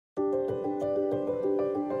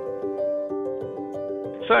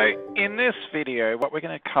So in this video, what we're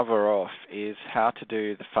going to cover off is how to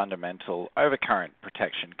do the fundamental overcurrent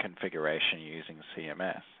protection configuration using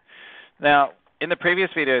CMS. Now, in the previous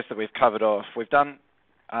videos that we've covered off, we've done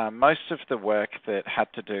most of the work that had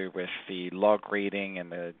to do with the log reading and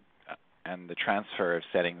the transfer of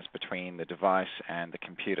settings between the device and the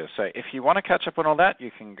computer. So if you want to catch up on all that, you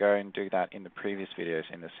can go and do that in the previous videos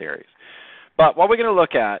in the series. But what we're going to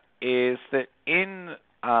look at is that in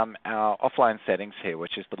our offline settings here,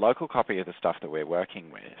 which is the local copy of the stuff that we're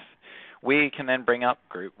working with, we can then bring up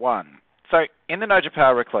Group 1. So in the NOJA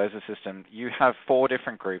Power Recloser system, you have 4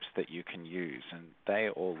 different groups that you can use, and they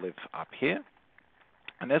all live up here.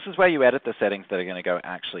 And this is where you edit the settings that are going to go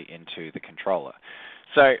actually into the controller.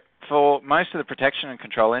 So for most of the protection and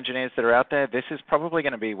control engineers that are out there, this is probably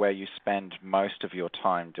going to be where you spend most of your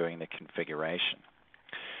time doing the configuration.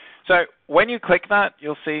 So when you click that,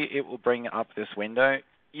 you'll see it will bring up this window.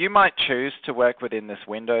 You might choose to work within this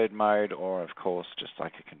windowed mode, or of course just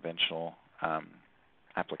like a conventional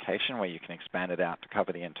application where you can expand it out to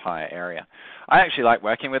cover the entire area. I actually like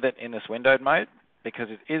working with it in this windowed mode because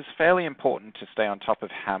it is fairly important to stay on top of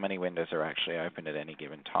how many windows are actually open at any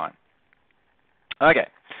given time. Okay,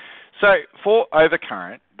 so for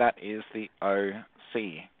overcurrent, that is the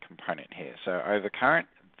OC component here. So overcurrent,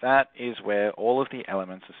 that is where all of the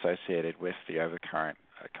elements associated with the overcurrent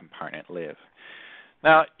component live.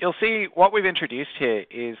 Now, you'll see what we've introduced here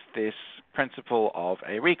is this principle of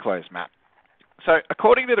a reclose map. So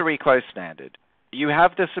according to the reclose standard, you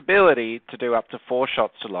have this ability to do up to 4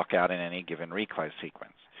 shots to lock out in any given reclose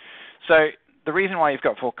sequence. So the reason why you've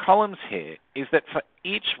got 4 columns here is that for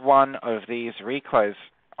each one of these reclose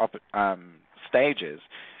stages,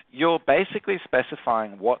 you're basically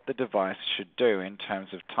specifying what the device should do in terms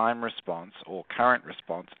of time response or current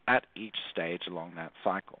response at each stage along that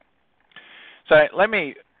cycle. So let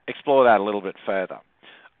me explore that a little bit further.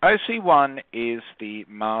 OC1 is the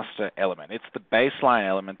master element. It's the baseline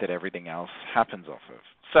element that everything else happens off of.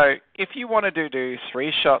 So if you wanted to do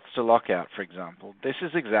 3 shots to lock out, for example, this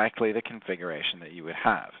is exactly the configuration that you would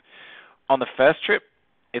have. On the first trip,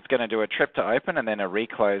 it's going to do a trip to open and then a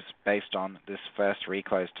reclose based on this first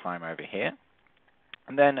reclose time over here.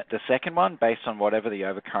 And then the second one, based on whatever the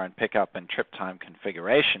overcurrent pickup and trip time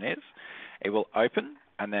configuration is, it will open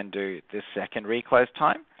and then do this second reclose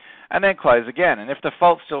time and then close again. And if the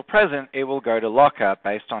fault's still present, it will go to lockout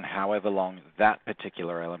based on however long that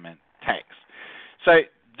particular element takes. So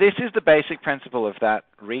this is the basic principle of that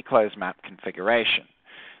reclose map configuration.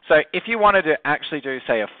 So if you wanted to actually do,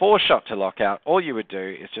 say, a 4-shot to lockout, all you would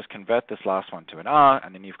do is just convert this last one to an R,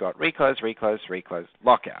 and then you've got reclose, reclose, reclose,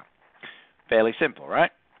 lockout. Fairly simple,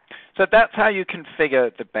 right? So that's how you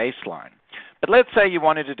configure the baseline. But let's say you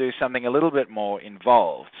wanted to do something a little bit more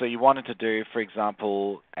involved. So you wanted to do, for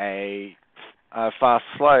example, a fast,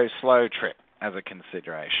 slow, slow trip as a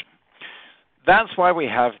consideration. That's why we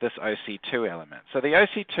have this OC2 element. So the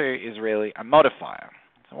OC2 is really a modifier.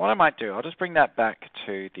 So what I might do, I'll just bring that back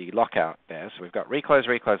to the lockout there. So we've got reclose,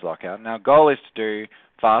 reclose, lockout. And our goal is to do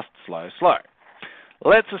fast, slow, slow.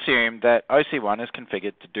 Let's assume that OC1 is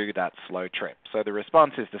configured to do that slow trip. So the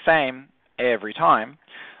response is the same every time,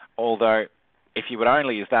 although if you would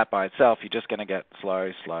only use that by itself, you're just going to get slow,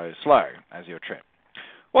 slow, slow as your trip.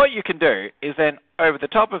 What you can do is then, over the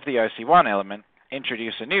top of the OC1 element,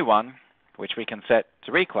 introduce a new one, which we can set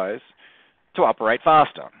to reclose, to operate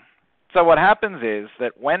faster. So what happens is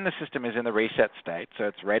that when the system is in the reset state, so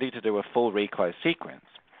it's ready to do a full reclose sequence,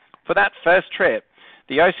 for that first trip,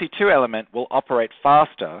 the OC2 element will operate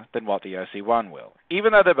faster than what the OC1 will,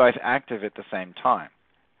 even though they're both active at the same time.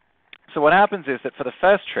 So what happens is that for the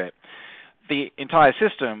first trip, the entire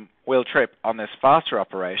system will trip on this faster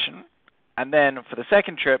operation, and then for the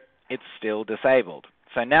second trip, it's still disabled.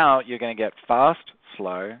 So now you're going to get fast,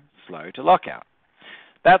 slow, slow to lockout.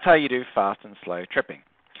 That's how you do fast and slow tripping.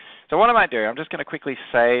 So what I might do, I'm just going to quickly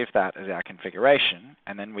save that as our configuration,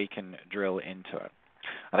 and then we can drill into it.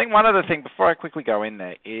 I think one other thing before I quickly go in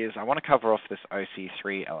there is I want to cover off this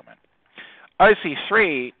OC3 element.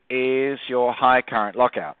 OC3 is your high current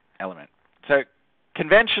lockout element. So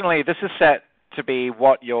conventionally, this is set to be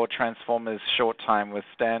what your transformer's short time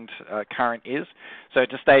withstand current is, so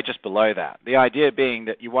to stay just below that. The idea being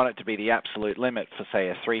that you want it to be the absolute limit for, say,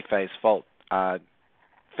 a 3-phase fault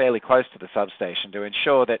fairly close to the substation to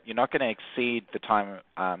ensure that you're not going to exceed the time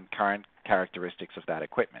current characteristics of that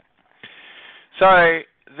equipment. So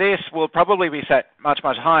this will probably be set much,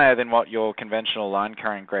 much higher than what your conventional line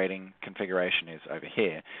current grading configuration is over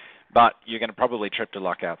here. But you're going to probably trip to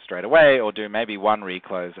lockout straight away or do maybe 1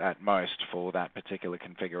 reclose at most for that particular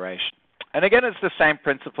configuration. And again, it's the same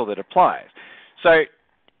principle that applies. So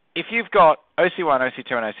if you've got OC1,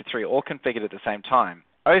 OC2, and OC3 all configured at the same time,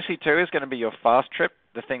 OC2 is going to be your fast trip,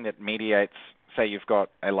 the thing that mediates, say you've got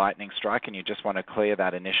a lightning strike and you just want to clear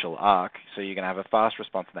that initial arc, so you're going to have a fast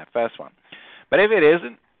response in that first one. But if it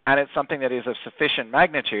isn't, and it's something that is of sufficient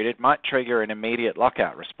magnitude, it might trigger an immediate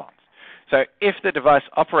lockout response. So if the device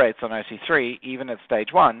operates on OC3, even at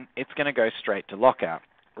stage 1, it's going to go straight to lockout,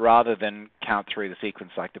 rather than count through the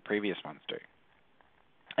sequence like the previous ones do.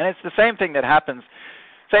 And it's the same thing that happens.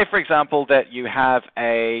 Say, for example, that you have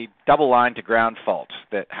a double line to ground fault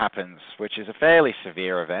that happens, which is a fairly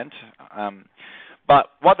severe event.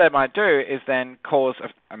 But what that might do is then cause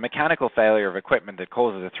a mechanical failure of equipment that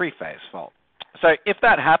causes a three-phase fault. So if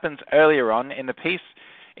that happens earlier on in the piece,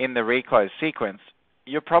 in the reclose sequence,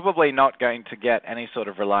 you're probably not going to get any sort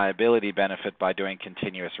of reliability benefit by doing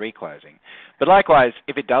continuous reclosing. But likewise,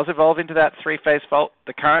 if it does evolve into that three-phase fault,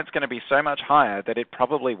 the current's going to be so much higher that it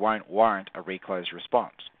probably won't warrant a reclose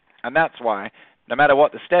response. And that's why, no matter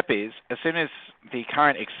what the step is, as soon as the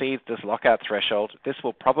current exceeds this lockout threshold, this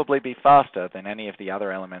will probably be faster than any of the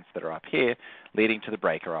other elements that are up here, leading to the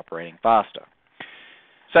breaker operating faster.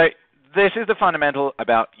 So this is the fundamental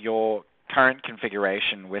about your current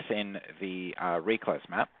configuration within the Reclose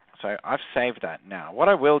map. So I've saved that now. What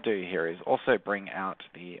I will do here is also bring out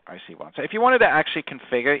the OC1. So if you wanted to actually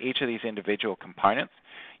configure each of these individual components,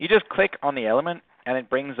 you just click on the element and it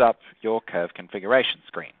brings up your curve configuration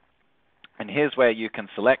screen. And here's where you can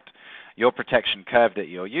select your protection curve that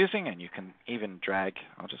you're using, and you can even drag,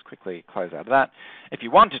 I'll just quickly close out of that. If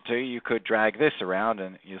you wanted to, you could drag this around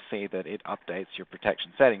and you'll see that it updates your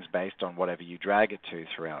protection settings based on whatever you drag it to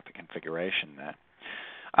throughout the configuration there.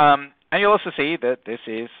 And you'll also see that this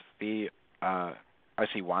is the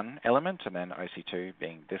OC1 element, and then OC2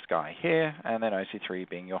 being this guy here, and then OC3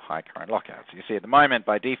 being your high current lockout. So you see at the moment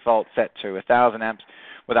by default set to 1000 amps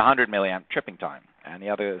with 100 milliamp tripping time, and the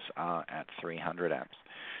others are at 300 amps.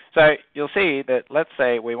 So you'll see that, let's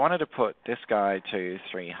say we wanted to put this guy to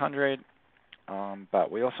 300,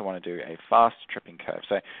 but we also want to do a fast tripping curve.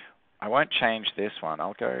 So I won't change this one.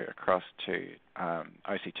 I'll go across to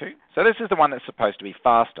OC2. So this is the one that's supposed to be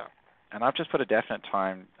faster. And I've just put a definite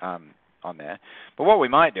time on there. But what we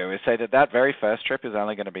might do is say that that very first trip is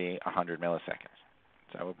only going to be 100 milliseconds.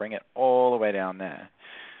 So we'll bring it all the way down there.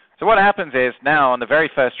 So what happens is now on the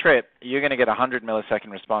very first trip, you're going to get a 100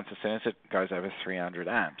 millisecond response as soon as it goes over 300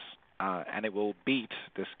 amps. And it will beat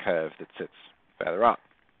this curve that sits further up.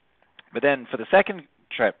 But then for the second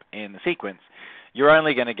trip in the sequence, you're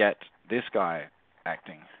only going to get this guy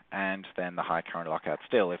acting, and then the high current lockout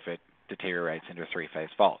still if it deteriorates into a three-phase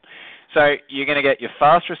fault. So you're going to get your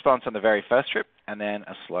fast response on the very first trip, and then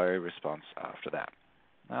a slow response after that.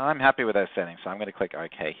 Now I'm happy with those settings, so I'm going to click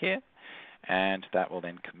OK here, and that will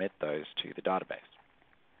then commit those to the database.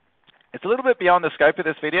 It's a little bit beyond the scope of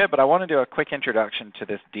this video, but I want to do a quick introduction to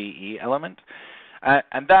this DE element,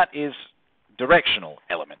 and that is directional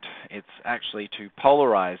element. It's actually to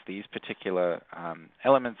polarize these particular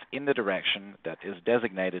elements in the direction that is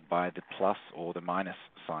designated by the plus or the minus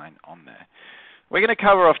sign on there. We're going to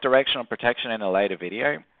cover off directional protection in a later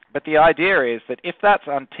video, but the idea is that if that's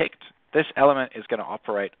unticked, this element is going to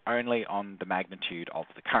operate only on the magnitude of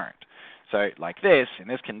the current. So like this, in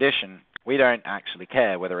this condition, we don't actually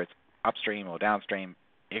care whether it's upstream or downstream.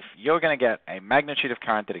 If you're going to get a magnitude of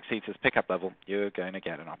current that exceeds this pickup level, you're going to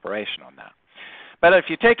get an operation on that. But if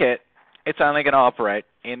you tick it, it's only going to operate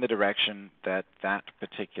in the direction that that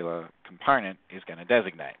particular component is going to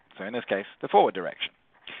designate. So in this case, the forward direction.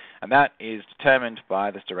 And that is determined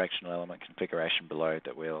by this directional element configuration below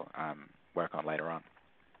that we'll work on later on.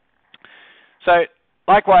 So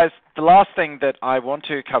likewise, the last thing that I want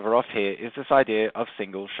to cover off here is this idea of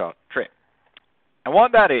single shot trip. And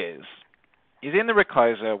what that is in the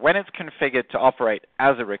Recloser, when it's configured to operate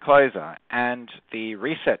as a Recloser and the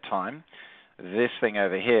reset time, this thing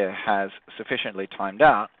over here, has sufficiently timed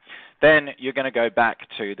out, then you're going to go back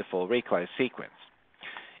to the full reclose sequence.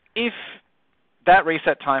 If that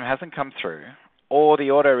reset time hasn't come through, or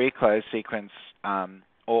the auto reclose sequence or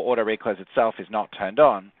auto reclose itself is not turned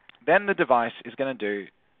on, then the device is going to do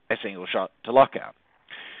a single shot to lockout.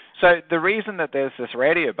 So the reason that there's this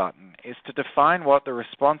radio button is to define what the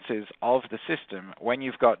response is of the system when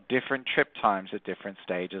you've got different trip times at different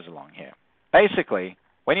stages along here. Basically,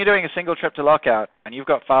 when you're doing a single trip to lockout and you've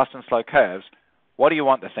got fast and slow curves, what do you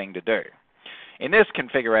want the thing to do? In this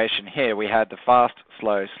configuration here, we had the fast,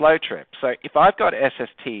 slow, slow trip. So if I've got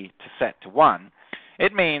SST to set to 1,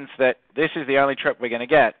 it means that this is the only trip we're going to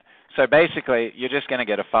get. So basically, you're just going to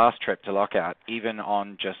get a fast trip to lockout, even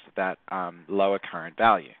on just that lower current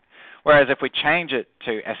value. Whereas if we change it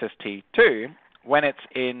to SST2, when it's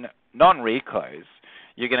in non-reclose,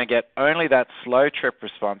 you're going to get only that slow trip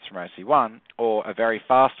response from OC1 or a very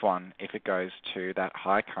fast one if it goes to that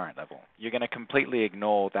high current level. You're going to completely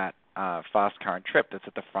ignore that fast current trip that's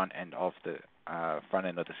at the front end of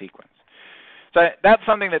the sequence. So that's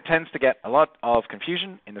something that tends to get a lot of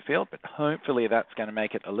confusion in the field, but hopefully that's going to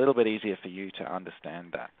make it a little bit easier for you to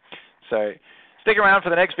understand that. So stick around for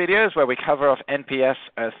the next videos where we cover off NPS,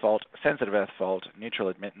 earth fault, sensitive earth fault, neutral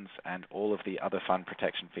admittance, and all of the other fun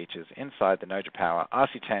protection features inside the NOJA Power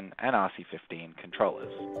RC10 and RC15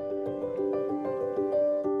 controllers.